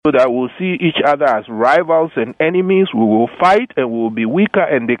so that we'll see each other as rivals and enemies. We will fight and we will be weaker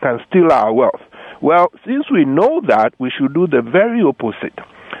and they can steal our wealth. Well, since we know that, we should do the very opposite.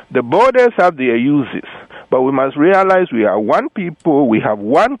 The borders have their uses, but we must realize we are one people, we have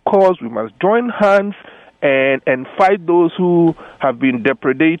one cause, we must join hands and fight those who have been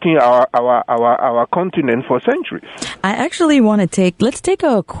depredating our continent for centuries. I actually want to let's take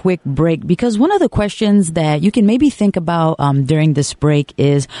a quick break, because one of the questions that you can maybe think about during this break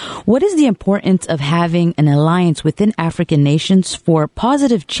is, what is the importance of having an alliance within African nations for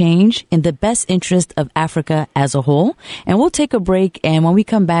positive change in the best interest of Africa as a whole? And we'll take a break, and when we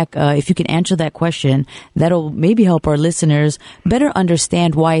come back, if you can answer that question, that'll maybe help our listeners better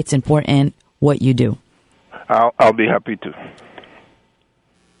understand why it's important what you do. I'll be happy to.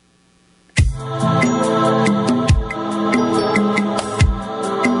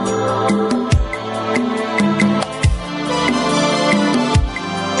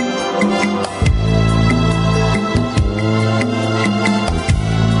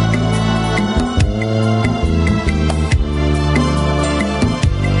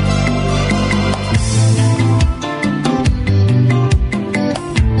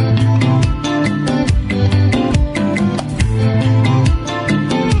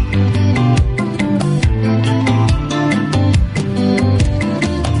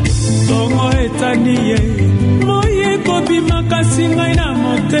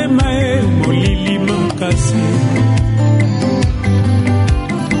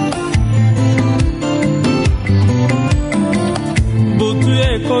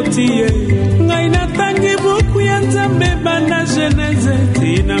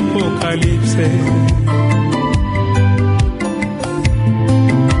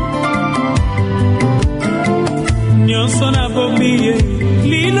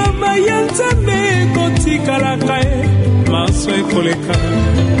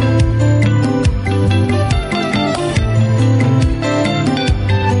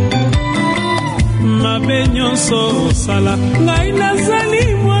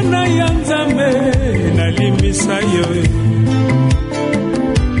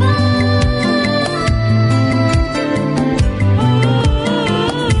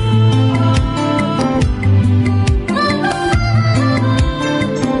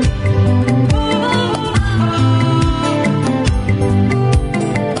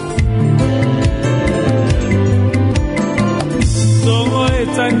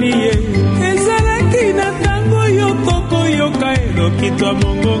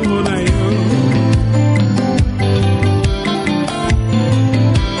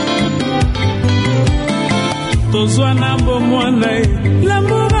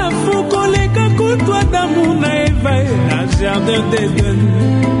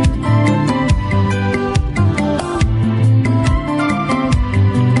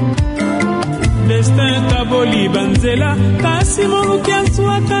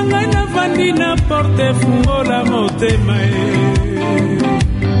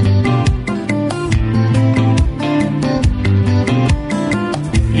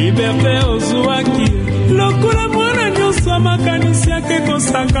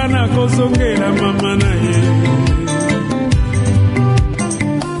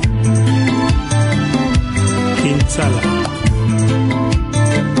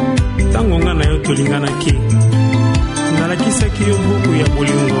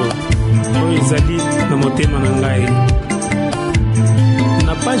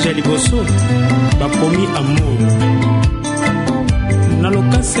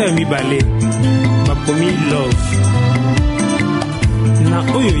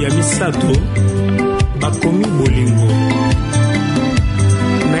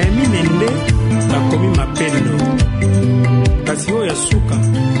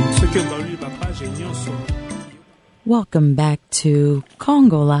 Welcome back to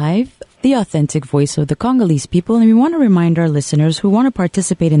Congo Live, the authentic voice of the Congolese people. And we want to remind our listeners who want to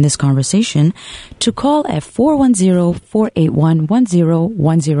participate in this conversation to call at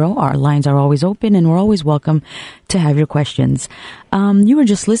 410-481-1010. Our lines are always open and we're always welcome to have your questions. You were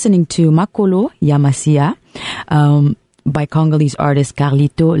just listening to Makolo Yamasia, by Congolese artist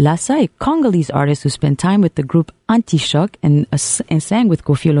Carlito Lassa, a Congolese artist who spent time with the group Anti-Shock and sang with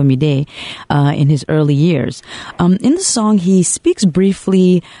Koffi Olomide in his early years. In the song, he speaks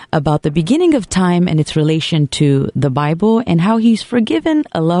briefly about the beginning of time and its relation to the Bible and how he's forgiven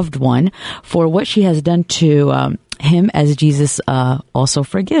a loved one for what she has done to him as Jesus also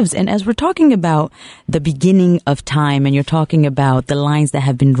forgives. And as we're talking about the beginning of time, and you're talking about the lines that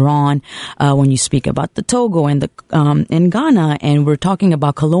have been drawn when you speak about the Togo and the in Ghana, and we're talking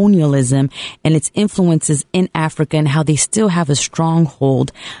about colonialism and its influences in Africa and how they still have a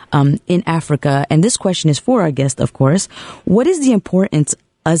stronghold in Africa. And this question is for our guest, of course. What is the importance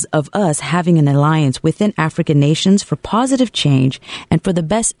of us having an alliance within African nations for positive change and for the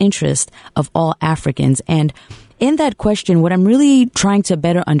best interest of all Africans? And in that question, what I'm really trying to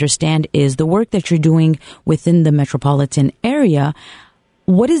better understand is the work that you're doing within the metropolitan area.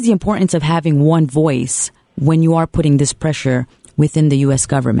 What is the importance of having one voice when you are putting this pressure within the U.S.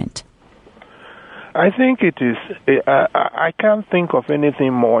 government? I think it is, I can't think of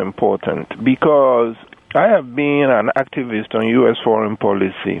anything more important, because I have been an activist on U.S. foreign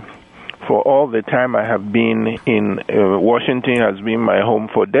policy for all the time I have been in Washington. Has been my home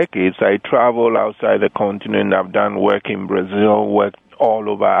for decades. I travel outside the continent. I've done work in Brazil, worked all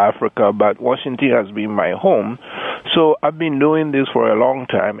over Africa, but Washington has been my home. So I've been doing this for a long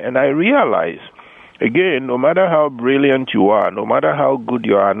time, and I realize, again, no matter how brilliant you are, no matter how good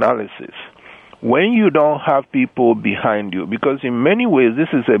your analysis, when you don't have people behind you, because in many ways this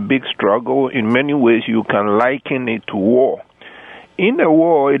is a big struggle, in many ways you can liken it to war. In a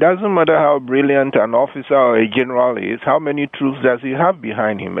war, it doesn't matter how brilliant an officer or a general is, how many troops does he have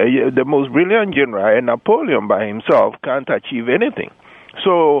behind him. The most brilliant general, Napoleon by himself, can't achieve anything.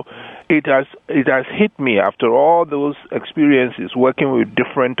 So it has hit me after all those experiences working with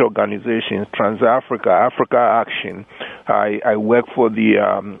different organizations, Trans-Africa, Africa Action. I work for the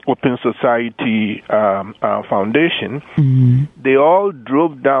Open Society Foundation. Mm-hmm. They all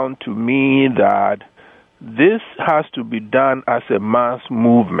drove down to me that this has to be done as a mass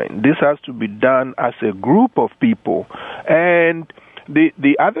movement. This has to be done as a group of people. And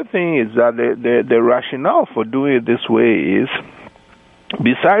the other thing is that the rationale for doing it this way is,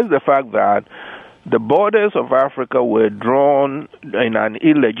 besides the fact that the borders of Africa were drawn in an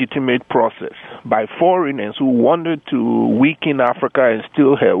illegitimate process by foreigners who wanted to weaken Africa and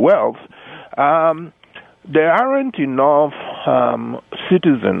steal her wealth, there aren't enough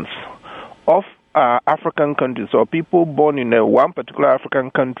citizens of African countries or people born in one particular African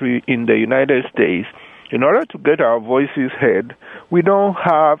country in the United States. In order to get our voices heard, we don't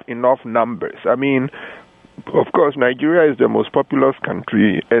have enough numbers. I mean, of course, Nigeria is the most populous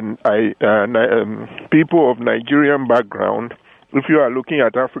country, and people of Nigerian background, if you are looking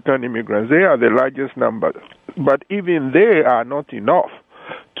at African immigrants, they are the largest number. But even they are not enough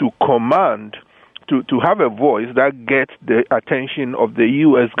to command, to have a voice that gets the attention of the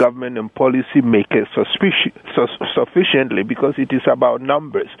U.S. government and policy makers sufficiently, because it is about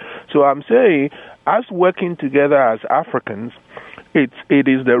numbers. So I'm saying, us working together as Africans, it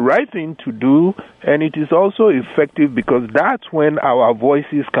is the right thing to do, and it is also effective, because that's when our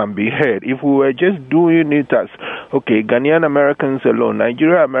voices can be heard. If we were just doing it as, okay, Ghanaian Americans alone,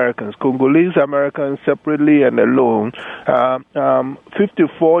 Nigerian Americans, Congolese Americans separately and alone,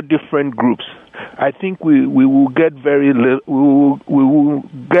 54 different groups, I think we will get very little. We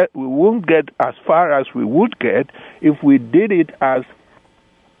won't get as far as we would get if we did it as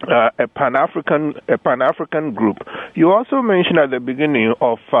a Pan-African group. You also mentioned at the beginning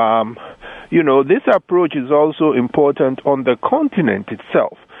of, this approach is also important on the continent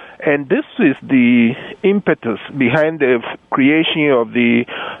itself. And this is the impetus behind the creation of the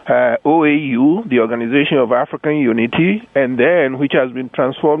OAU, the Organization of African Unity, and then which has been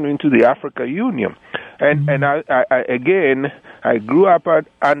transformed into the Africa Union. And I grew up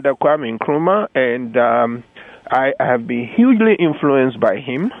under Kwame Nkrumah, and I have been hugely influenced by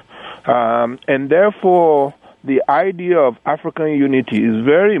him, and therefore the idea of African unity is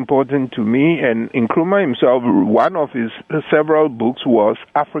very important to me. And Nkrumah himself, one of his several books was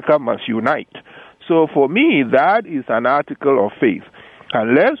Africa Must Unite. So for me, that is an article of faith.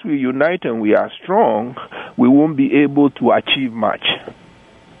 Unless we unite and we are strong, we won't be able to achieve much.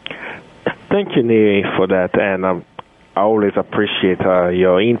 Thank you, Neri, for that. And I always appreciate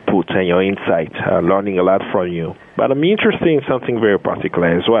your input and your insight, learning a lot from you. But I'm interested in something very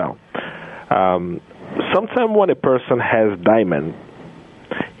particular as well. Sometimes when a person has diamond,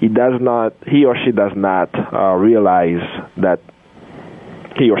 he or she does not realize that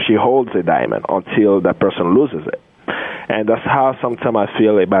he or she holds a diamond until that person loses it. And that's how sometimes I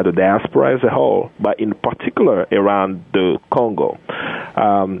feel about the diaspora as a whole, but in particular around the Congo.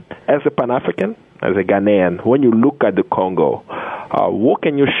 As a Pan-African, as a Ghanaian, when you look at the Congo, what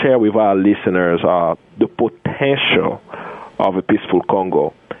can you share with our listeners the potential of a peaceful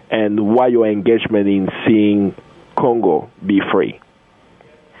Congo, and why your engagement in seeing Congo be free?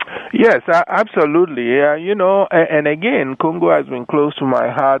 Yes, absolutely. And again, Congo has been close to my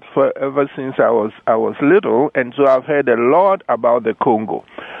heart ever since I was little, and so I've heard a lot about the Congo.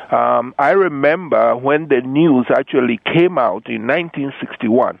 I remember when the news actually came out in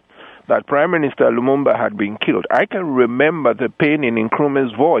 1961 that Prime Minister Lumumba had been killed. I can remember the pain in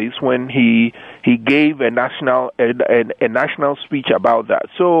Nkrumah's voice when he gave a national speech about that.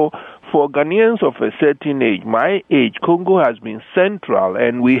 So for Ghanaians of a certain age, my age, Congo has been central,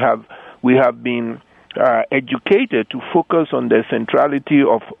 and we have been educated to focus on the centrality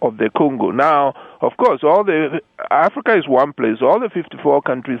of the Congo. Now, of course, Africa is one place. All the 54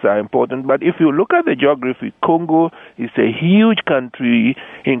 countries are important, but if you look at the geography, Congo is a huge country,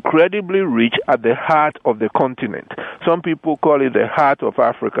 incredibly rich at the heart of the continent. Some people call it the heart of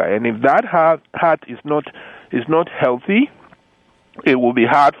Africa, and if that heart is not healthy, it will be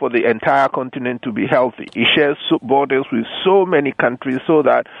hard for the entire continent to be healthy. It shares borders with so many countries, so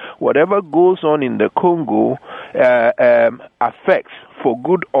that whatever goes on in the Congo affects, for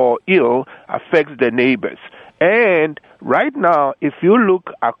good or ill, affects the neighbors. And right now, if you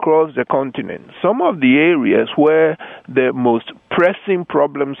look across the continent, some of the areas where the most pressing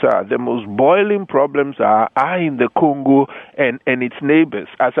problems are, the most boiling problems are in the Congo and its neighbors.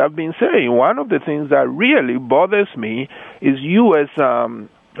 As I've been saying, one of the things that really bothers me is U.S.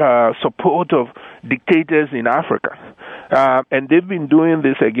 Support of dictators in Africa. And they've been doing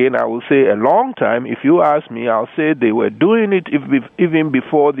this, again, I will say, a long time. If you ask me, I'll say they were doing it even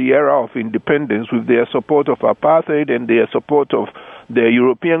before the era of independence, with their support of apartheid and their support of the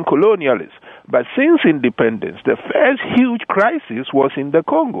European colonialists. But since independence, the first huge crisis was in the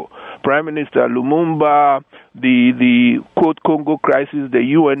Congo. Prime Minister Lumumba, the quote Congo crisis, the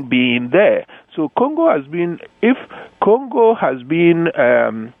UN being there. So Congo has been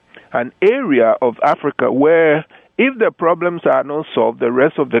an area of Africa where, if the problems are not solved, the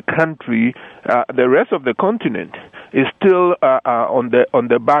rest of the country, the rest of the continent is still on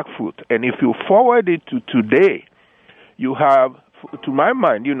the back foot. And if you forward it to today, you have, to my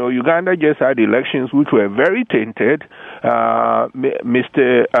mind, Uganda just had elections which were very tainted.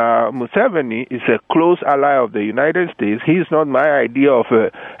 Mr. Museveni is a close ally of the United States. He's not my idea of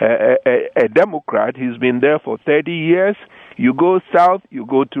a Democrat. He's been there for 30 years. You go south, you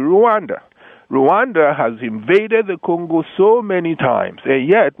go to Rwanda. Rwanda has invaded the Congo so many times, and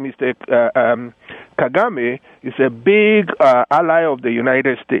yet Mr. Kagame is a big ally of the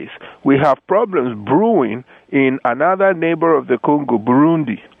United States. We have problems brewing in another neighbor of the Congo,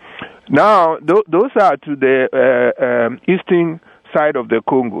 Burundi. Now, those are to the eastern side of the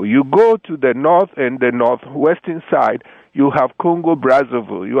Congo. You go to the north and the northwestern side, you have Congo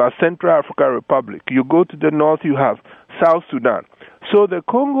Brazzaville, you have Central African Republic. You go to the north, you have South Sudan. So the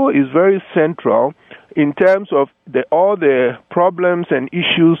Congo is very central in terms of all the problems and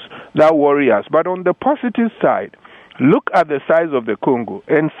issues that worry us. But on the positive side, look at the size of the Congo,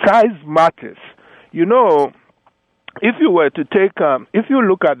 and size matters. If you were to take, if you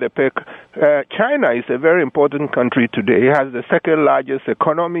look at the PEC, China is a very important country today. It has the second largest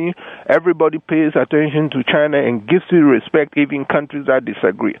economy. Everybody pays attention to China and gives it respect, even countries that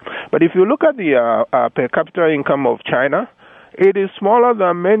disagree. But if you look at the per capita income of China, it is smaller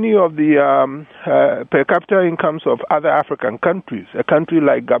than many of the per capita incomes of other African countries. A country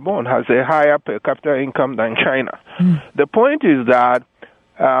like Gabon has a higher per capita income than China. The point is that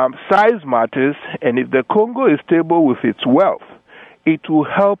size matters, and if the Congo is stable with its wealth, it will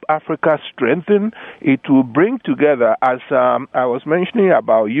help Africa strengthen. It will bring together, as I was mentioning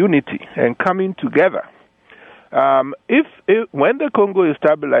about unity and coming together. When the Congo is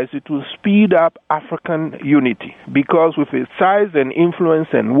stabilized, it will speed up African unity, because with its size and influence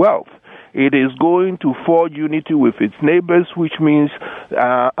and wealth, it is going to forge unity with its neighbors, which means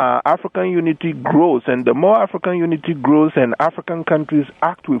African unity grows. And the more African unity grows and African countries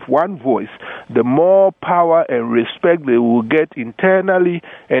act with one voice, the more power and respect they will get internally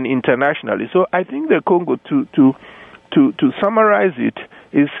and internationally. So I think the Congo, to summarize it,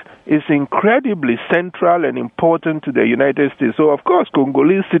 is incredibly central and important to the United States. So, of course,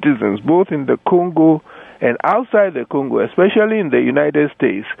 Congolese citizens, both in the Congo and outside the Congo, especially in the United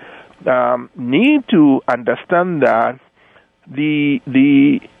States, need to understand that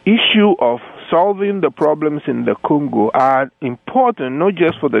the issue of solving the problems in the Congo are important, not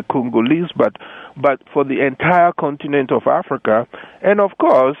just for the Congolese, but for the entire continent of Africa. And, of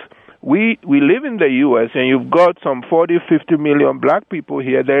course, we live in the U.S., and you've got some 40, 50 million black people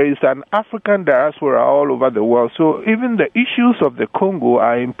here. There is an African diaspora all over the world. So even the issues of the Congo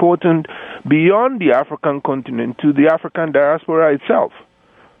are important beyond the African continent to the African diaspora itself.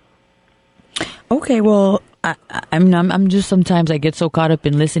 Okay, well, I'm just sometimes I get so caught up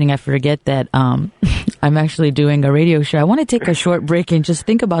in listening I forget that I'm actually doing a radio show. I want to take a short break and just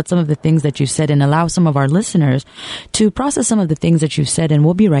think about some of the things that you said and allow some of our listeners to process some of the things that you've said, and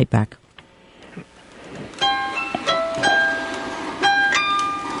we'll be right back.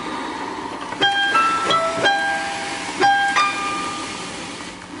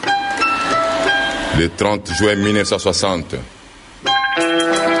 Le 30 juin 1960,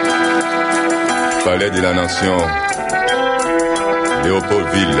 Palais de la Nation,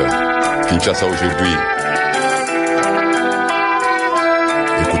 Léopoldville, Kinshasa aujourd'hui.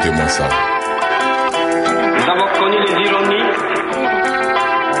 Écoutez-moi ça. Nous avons connu les ironies,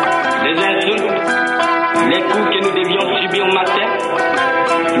 les insultes, les coups que nous devions subir matin,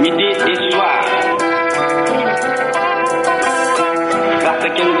 midi et soir. Parce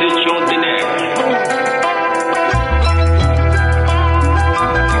que nous étions des nègres.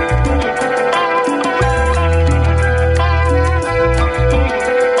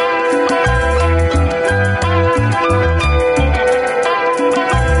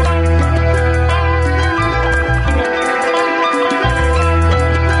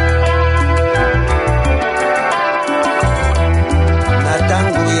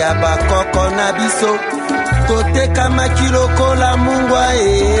 bakoko na biso toteka makiloko la mungwa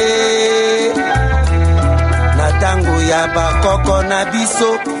na tango ya bakoko na biso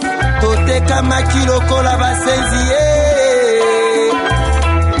toteka makiloko la basenzi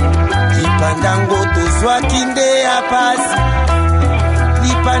lipandango tozwaki nde ya pasi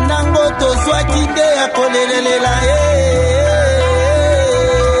lipandango tozwaki nde ya kolelelela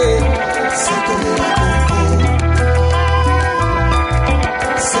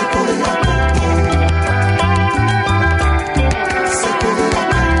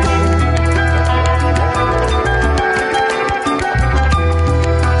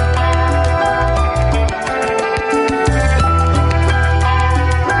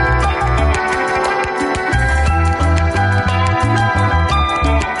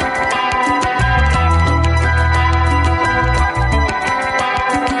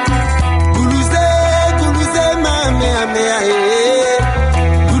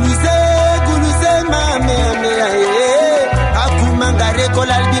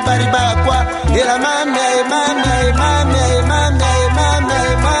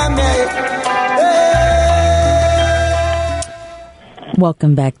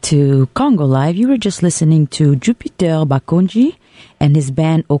Welcome back to Congo Live. You were just listening to Jupiter Bakonji and his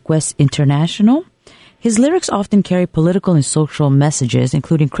band Okwes International. His lyrics often carry political and social messages,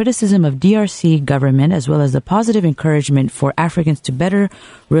 including criticism of DRC government, as well as the positive encouragement for Africans to better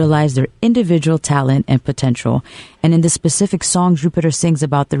realize their individual talent and potential. And in this specific song, Jupiter sings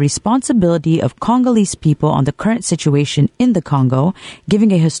about the responsibility of Congolese people on the current situation in the Congo,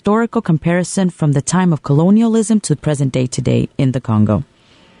 giving a historical comparison from the time of colonialism to the present day today in the Congo.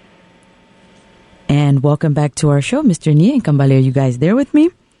 And welcome back to our show, Mr. Nie and Kambale. Are you guys there with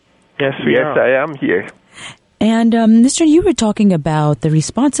me? Yes, I am here. And Mr. You were talking about the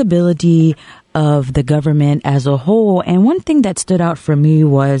responsibility of the government as a whole. And one thing that stood out for me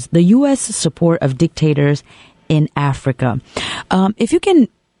was the U.S. support of dictators in Africa. If you can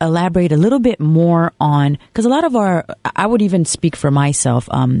elaborate a little bit more on, because a lot of I would even speak for myself,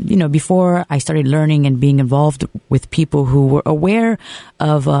 before I started learning and being involved with people who were aware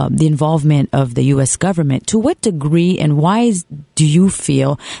of the involvement of the U.S. government, to what degree and why do you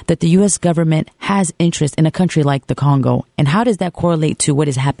feel that the U.S. government has interest in a country like the Congo? And how does that correlate to what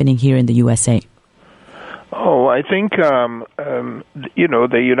is happening here in the USA? Oh, I think, the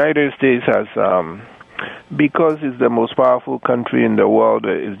United States has... because it's the most powerful country in the world,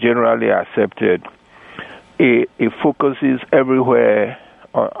 is generally accepted. It focuses everywhere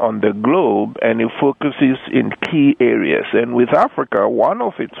on the globe, and it focuses in key areas. And with Africa, one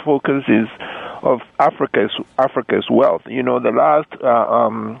of its focuses of Africa's wealth. You know, the last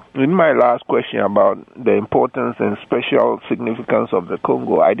in my last question about the importance and special significance of the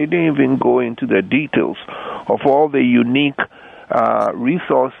Congo, I didn't even go into the details of all the unique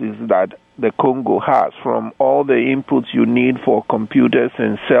resources that the Congo has, from all the inputs you need for computers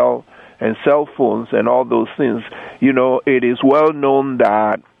and cell phones and all those things. You know, it is well known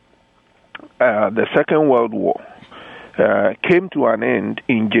that the Second World War came to an end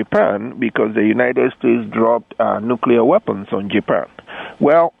in Japan because the United States dropped nuclear weapons on Japan.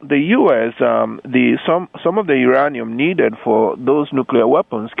 Well, the U.S., some of the uranium needed for those nuclear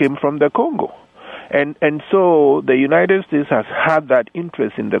weapons came from the Congo. And so the United States has had that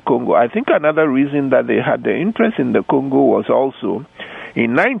interest in the Congo. I think another reason that they had the interest in the Congo was also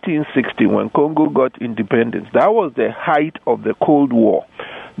in 1960 when Congo got independence. That was the height of the Cold War.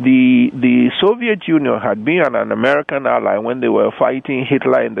 the Soviet Union had been an American ally when they were fighting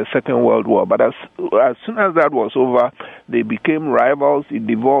Hitler in the Second World War. But as soon as that was over, they became rivals. It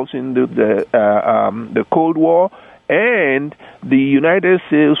devolved into the Cold War, and the United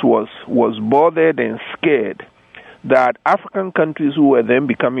States was bothered and scared that African countries who were then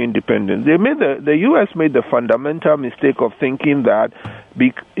becoming independent, the U.S. made the fundamental mistake of thinking that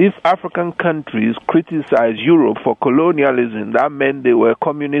if African countries criticized Europe for colonialism, that meant they were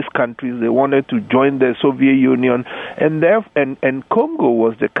communist countries. They wanted to join the Soviet Union, and Congo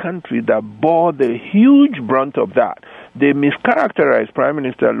was the country that bore the huge brunt of that. They mischaracterized Prime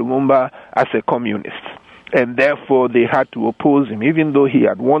Minister Lumumba as a communist, and therefore they had to oppose him, even though he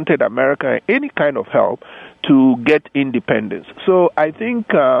had wanted America any kind of help to get independence. So I think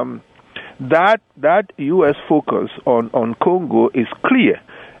that U.S. focus on Congo is clear.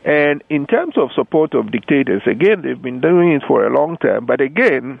 And in terms of support of dictators, again, they've been doing it for a long time. But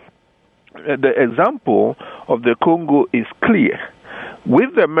again, the example of the Congo is clear.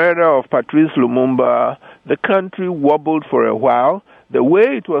 With the murder of Patrice Lumumba, the country wobbled for a while. The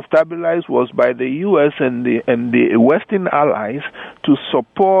way it was stabilized was by the U.S. and the Western allies to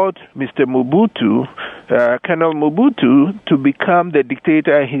support Mr. Mobutu, Colonel Mobutu, to become the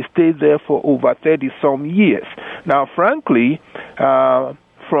dictator. He stayed there for over 30-some years. Now, frankly,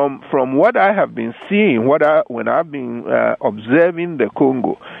 from what I have been seeing, when I've been observing the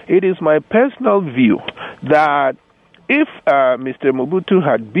Congo, it is my personal view that if Mr. Mobutu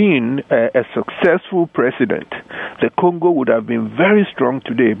had been a successful president, the Congo would have been very strong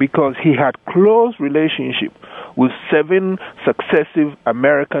today because he had close relationship with 7 successive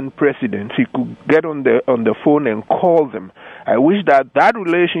American presidents. He could get on the phone and call them. I wish that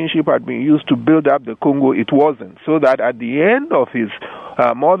relationship had been used to build up the Congo. It wasn't. So that at the end of his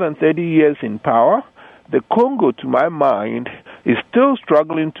more than 30 years in power, the Congo, to my mind, is still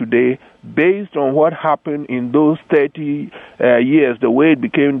struggling today based on what happened in those 30 years. The way it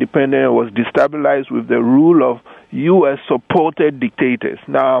became independent was destabilized with the rule of U.S.-supported dictators.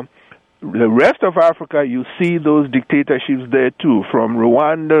 Now, the rest of Africa, you see those dictatorships there too, from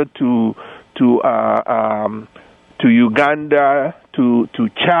Rwanda to Uganda to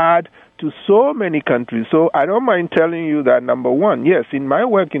Chad, to so many countries. So I don't mind telling you that, number one, yes, in my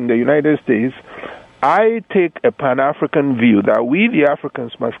work in the United States, I take a Pan-African view that we, the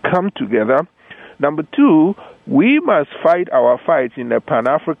Africans, must come together. Number two, we must fight our fights in a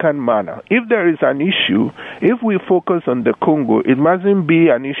Pan-African manner. If there is an issue, if we focus on the Congo, it mustn't be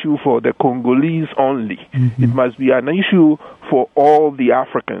an issue for the Congolese only. Mm-hmm. It must be an issue for all the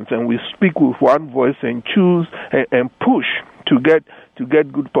Africans, and we speak with one voice and choose and push to get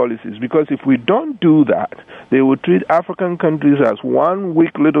good policies. Because if we don't do that, they will treat African countries as one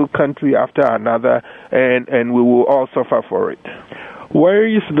weak little country after another, and we will all suffer for it. Where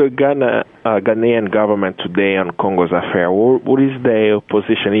is the Ghanaian government today on Congo's affair? What is their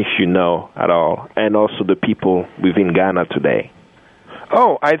position, if you know at all, and also the people within Ghana today?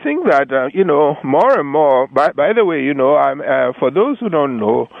 Oh, I think that, more and more, by the way, for those who don't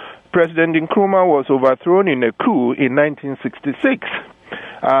know, President Nkrumah was overthrown in a coup in 1966.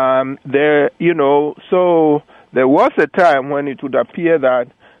 So there was a time when it would appear that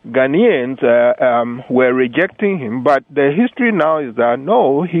Ghanaians were rejecting him, but the history now is that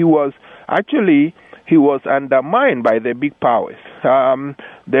no, he was undermined by the big powers.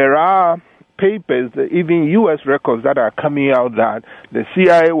 There are papers, even U.S. records that are coming out that the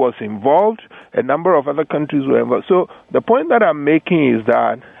CIA was involved, a number of other countries were involved. So the point that I'm making is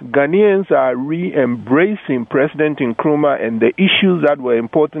that Ghanaians are re-embracing President Nkrumah and the issues that were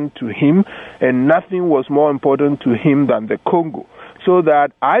important to him, and nothing was more important to him than the Congo. So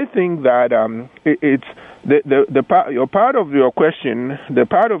that I think that it's the part of your question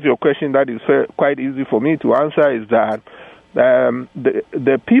that is quite easy for me to answer is that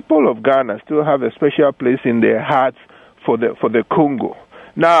the people of Ghana still have a special place in their hearts for the Congo.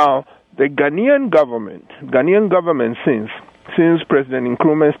 Now, the Ghanaian government since President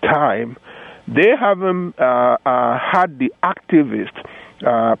Nkrumah's time, they haven't had the activist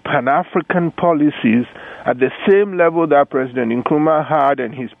Pan-African policies at the same level that President Nkrumah had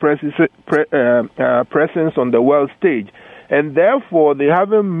and his presence on the world stage. And therefore, they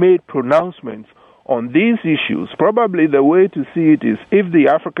haven't made pronouncements on these issues. Probably the way to see it is if the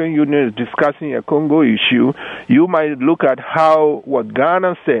African Union is discussing a Congo issue, you might look at what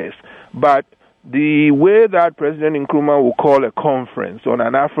Ghana says. But the way that President Nkrumah will call a conference on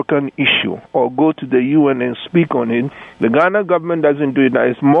an African issue or go to the UN and speak on it, the Ghana government doesn't do it.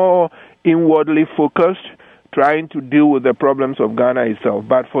 It's more inwardly focused, trying to deal with the problems of Ghana itself.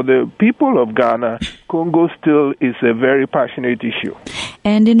 But for the people of Ghana, Congo still is a very passionate issue.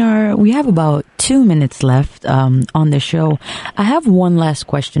 And we have about 2 minutes left on the show. I have one last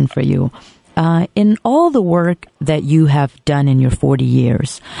question for you. In all the work that you have done in your 40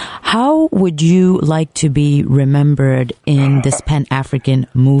 years, how would you like to be remembered in this Pan-African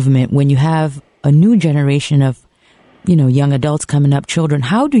movement when you have a new generation of, young adults coming up, children?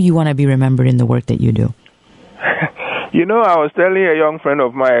 How do you want to be remembered in the work that you do? I was telling a young friend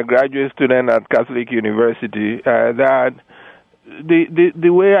of mine, a graduate student at Catholic University, that the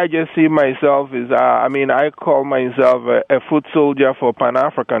way I just see myself is, I call myself a foot soldier for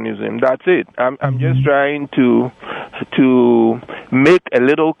Pan-Africanism. That's it. I'm just trying to make a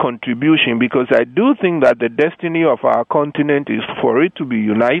little contribution, because I do think that the destiny of our continent is for it to be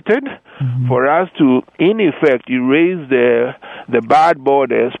united, for us to, in effect, erase the bad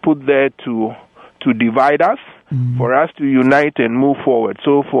borders put there to divide us, for us to unite and move forward.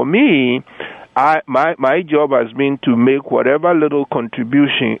 So for me, my job has been to make whatever little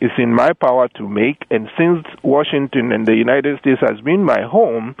contribution is in my power to make, and since Washington and the United States has been my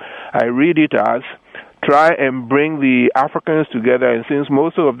home, I read it as try and bring the Africans together, and since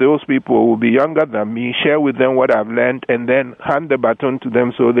most of those people will be younger than me, share with them what I've learned and then hand the baton to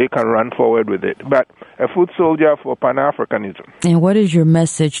them so they can run forward with it. But a foot soldier for Pan-Africanism. And what is your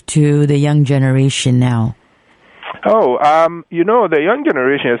message to the young generation now? The young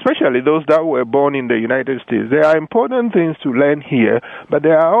generation, especially those that were born in the United States, there are important things to learn here, but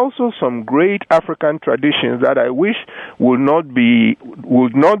there are also some great African traditions that I wish would not be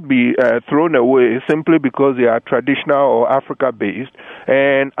thrown away simply because they are traditional or Africa-based.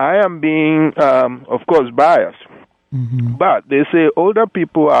 And I am being, of course, biased. But they say older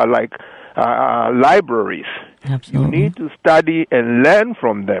people are like libraries. Absolutely. You need to study and learn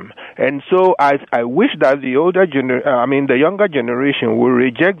from them. And so I wish that the younger generation will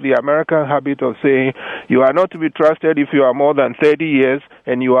reject the American habit of saying you are not to be trusted if you are more than 30 years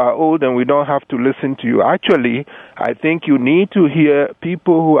and you are old and we don't have to listen to you. Actually, I think you need to hear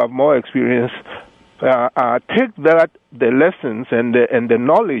people who have more experience take the lessons and the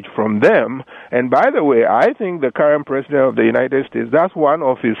knowledge from them. And by the way, I think the current president of the United States, that's one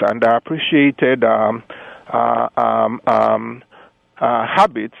of his underappreciated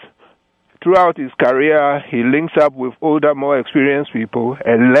habits. Throughout his career, he links up with older, more experienced people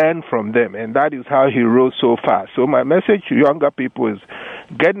and learn from them, and that is how he rose so fast. So my message to younger people is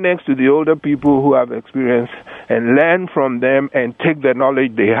get next to the older people who have experience and learn from them and take the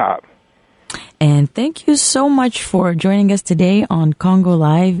knowledge they have. And thank you so much for joining us today on Congo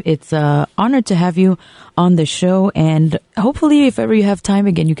Live. It's an honor to have you on the show. And hopefully, if ever you have time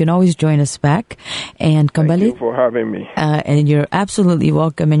again, you can always join us back. And Kambale, thank you for having me. And you're absolutely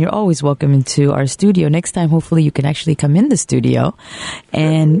welcome. And you're always welcome into our studio. Next time, hopefully, you can actually come in the studio.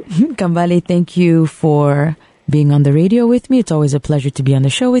 And Kambale, thank you for being on the radio with me. It's always a pleasure to be on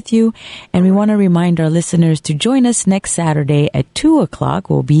the show with you. And we want to remind our listeners to join us next Saturday at 2:00.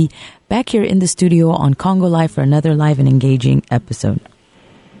 We'll be back here in the studio on Congo Live for another live and engaging episode.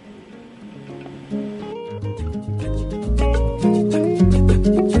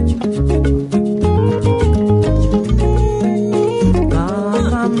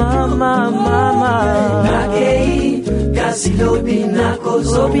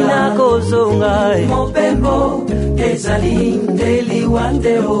 Mopembo ezalindeli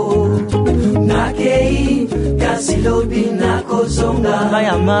wateo nakei kasilobi nakozonga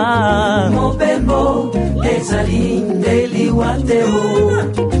mayama Mopembo ezalindeli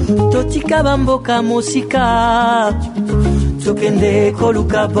wateo totika bamboka musika tokende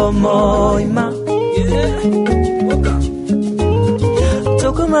koluka bomoima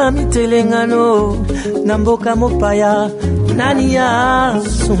tokoma mitelengano namboka mopaya nani ya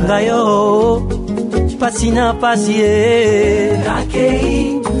sungayo pasina pasie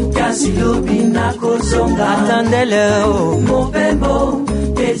nakei kasilobi nakozonga atandele Mopembo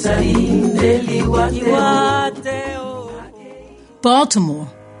ezalindeli wateo. Baltimore,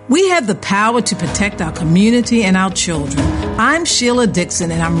 we have the power to protect our community and our children. I'm Sheila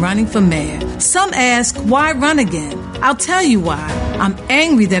Dixon and I'm running for mayor. Some ask, why run again? I'll tell you why. I'm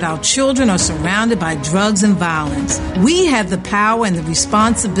angry that our children are surrounded by drugs and violence. We have the power and the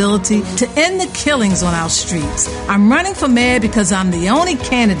responsibility to end the killings on our streets. I'm running for mayor because I'm the only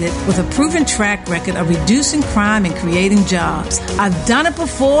candidate with a proven track record of reducing crime and creating jobs. I've done it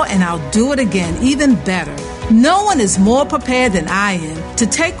before and I'll do it again, even better. No one is more prepared than I am to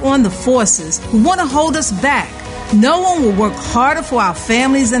take on the forces who want to hold us back. No one will work harder for our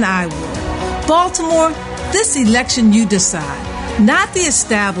families than I will. Baltimore, this election you decide, not the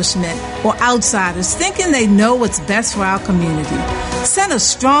establishment or outsiders thinking they know what's best for our community. Send a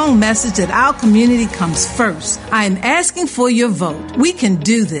strong message that our community comes first. I am asking for your vote. We can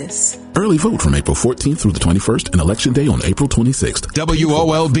do this. Early vote from April 14th through the 21st and Election Day on April 26th.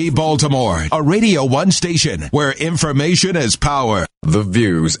 WOLB Baltimore, a Radio 1 station where information is power. The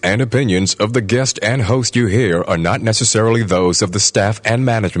views and opinions of the guest and host you hear are not necessarily those of the staff and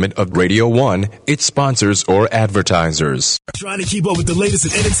management of Radio 1, its sponsors, or advertisers. Trying to keep up with the latest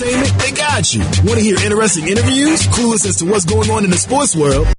in entertainment? They got you. Want to hear interesting interviews? Clueless as to what's going on in the sports world?